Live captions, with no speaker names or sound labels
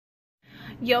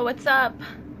Yo, what's up?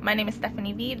 My name is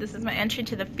Stephanie V. This is my entry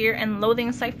to the Fear and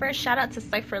Loathing Cypher. Shout out to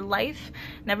Cypherlyfe.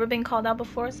 Never been called out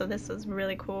before, so this was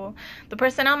really cool. The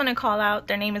person I'm gonna call out,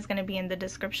 their name is gonna be in the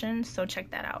description, so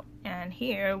check that out. And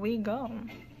here we go.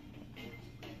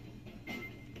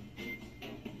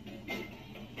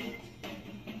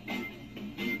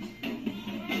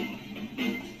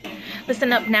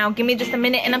 Listen up now, give me just a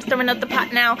minute and I'm stirring up the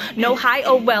pot now. No hi,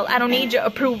 oh well, I don't need your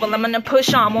approval. I'm gonna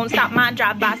push on, won't stop my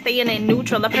drive by, staying in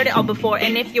neutral. I've heard it all before,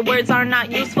 and if your words are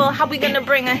not useful, how we gonna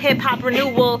bring a hip-hop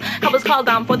renewal? I was called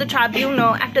on for the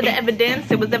tribunal. After the evidence,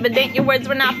 it was evident your words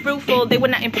were not fruitful. They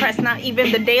would not impress, not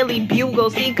even the Daily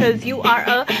Bugle. See, cause you are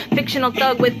a fictional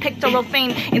thug with pictoral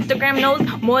fame. Instagram knows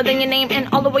more than your name, and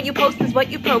all of what you post is what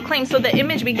you proclaim. So the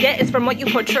image we get is from what you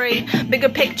portray. Bigger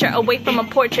picture, away from a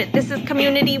portrait. This is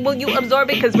community, will you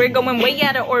absorb it? Cause we're going way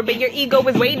out of orbit. Your ego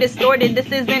is way distorted.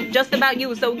 This isn't just about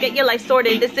you, so get your life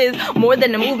sorted. This is more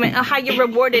than a movement, a how you're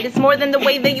rewarded. It's more than the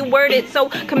way that you word it. So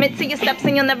commit to your steps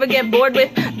and you'll never get bored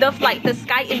with the flight. The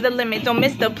sky is the limit. Don't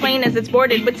miss the plane as it's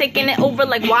boarded. But taking it over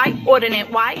like why?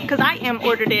 Ordinate. Why? Cause I am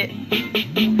ordered it.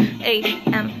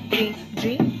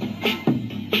 A-M-B-G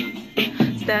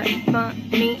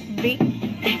Stephanie V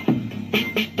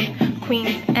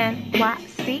Queens NYC.